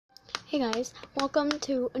Hey guys, welcome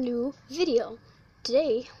to a new video.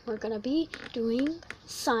 Today we're gonna be doing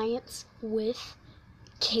science with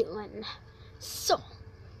Katelyn. So,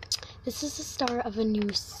 this is the start of a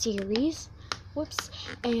new series.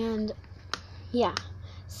 And yeah.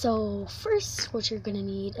 So first what you're gonna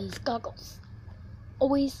need is goggles.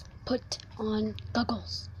 Always put on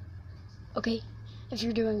goggles. Okay? If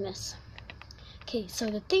you're doing this. Okay, so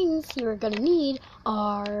the things you're gonna need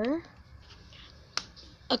are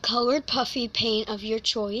a colored puffy paint of your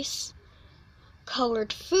choice,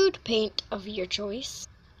 colored food paint of your choice,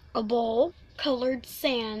 a bowl, colored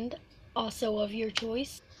sand also of your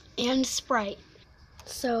choice, and Sprite.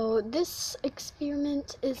 So this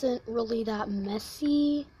experiment isn't really that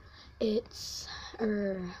messy,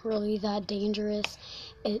 or really that dangerous.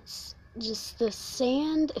 It's just the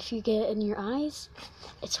sand, if you get it in your eyes,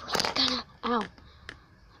 it's really gonna, ow.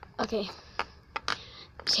 Okay,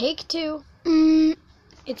 take two.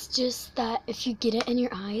 It's just that if you get it in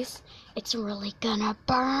your eyes, it's really gonna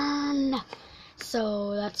burn.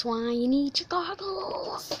 So that's why you need your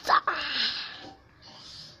goggles.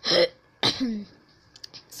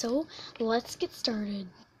 So let's get started.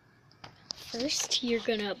 First, you're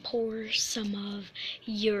gonna pour some of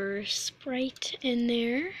your Sprite in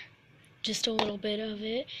there. Just a little bit of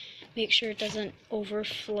it. Make sure it doesn't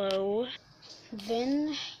overflow.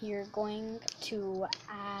 Then you're going to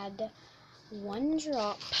add 1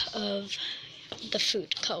 drop of the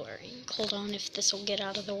food coloring. Hold on, if this will get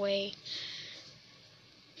out of the way.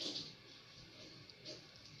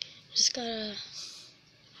 Just gotta...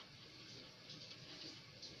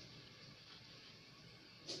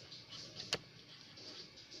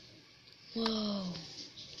 Whoa.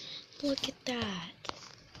 Look at that.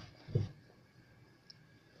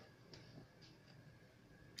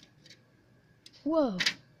 Whoa.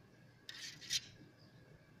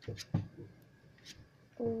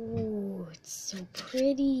 Oh, it's so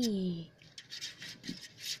pretty.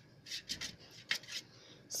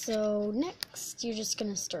 So next, you're just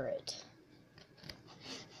gonna stir it.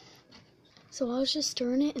 So I was just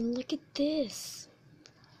stirring it, and look at this.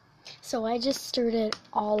 So I just stirred it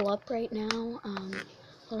all up right now.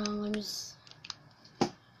 Hold on, let me just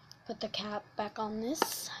put the cap back on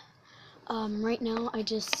this. Right now, I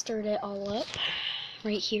just stirred it all up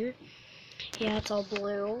right here. Yeah, it's all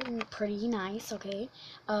blue and pretty nice, okay.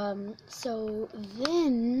 So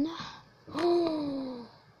then, and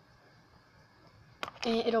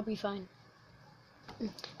it'll be fine.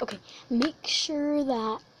 Okay, make sure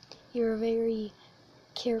that you're very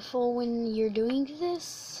careful when you're doing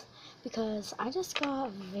this, because I just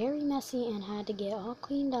got very messy and had to get all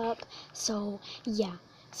cleaned up. So yeah,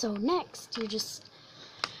 so next you're just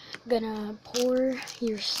gonna pour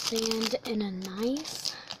your sand in a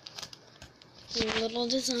nice little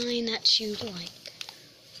design that you like.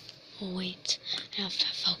 Oh wait, I have to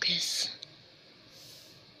focus.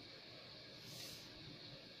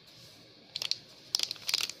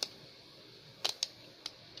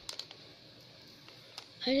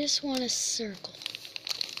 I just want a circle.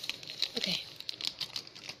 Okay.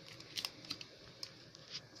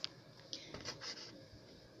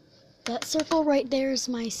 That circle right there is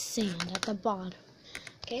my sand at the bottom.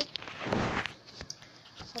 Okay?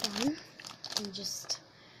 Hold on. Let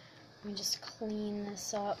me just clean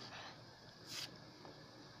this up.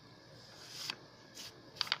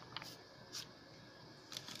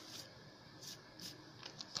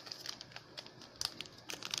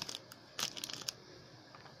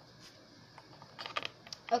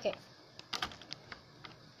 Okay.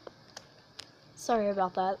 Sorry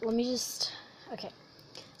about that. Let me just... Okay.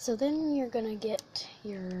 So then you're gonna get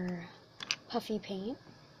your puffy paint.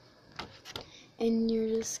 And you're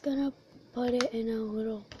just gonna put it in a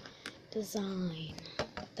little design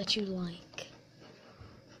that you like.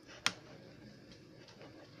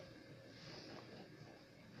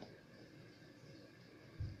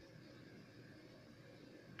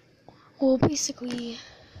 Well, basically,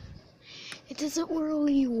 it doesn't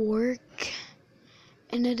really work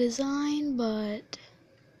in a design, but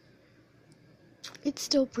it's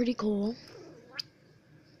still pretty cool.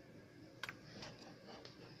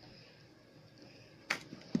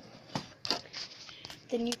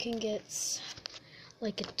 Then you can get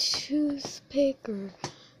like a toothpick or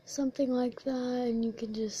something like that, and you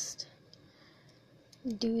can just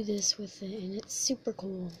do this with it, and it's super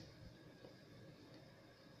cool.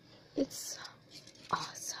 It's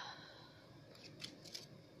awesome.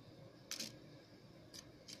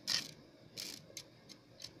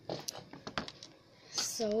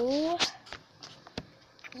 So,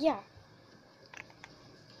 yeah.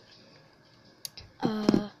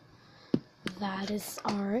 that is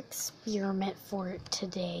our experiment for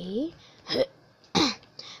today.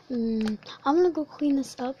 I'm gonna go clean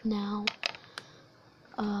this up now.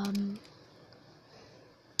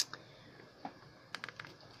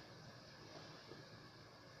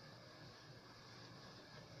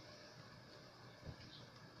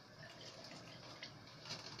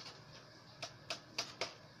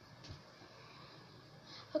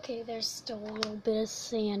 Okay, there's still a little bit of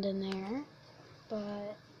sand in there,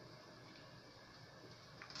 but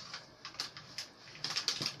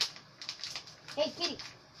Hey, kitty,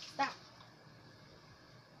 stop.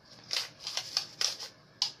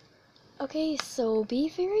 okay, so be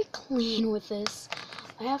very clean with this.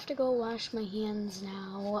 I have to go wash my hands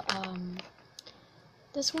now.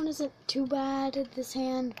 This one isn't too bad, this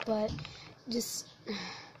hand, but just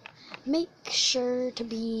make sure to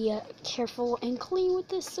be careful and clean with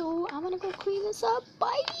this. So I'm gonna go clean this up.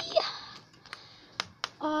 Bye.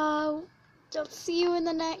 I'll see you in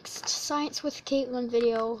the next Science with Katelyn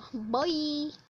video. Bye.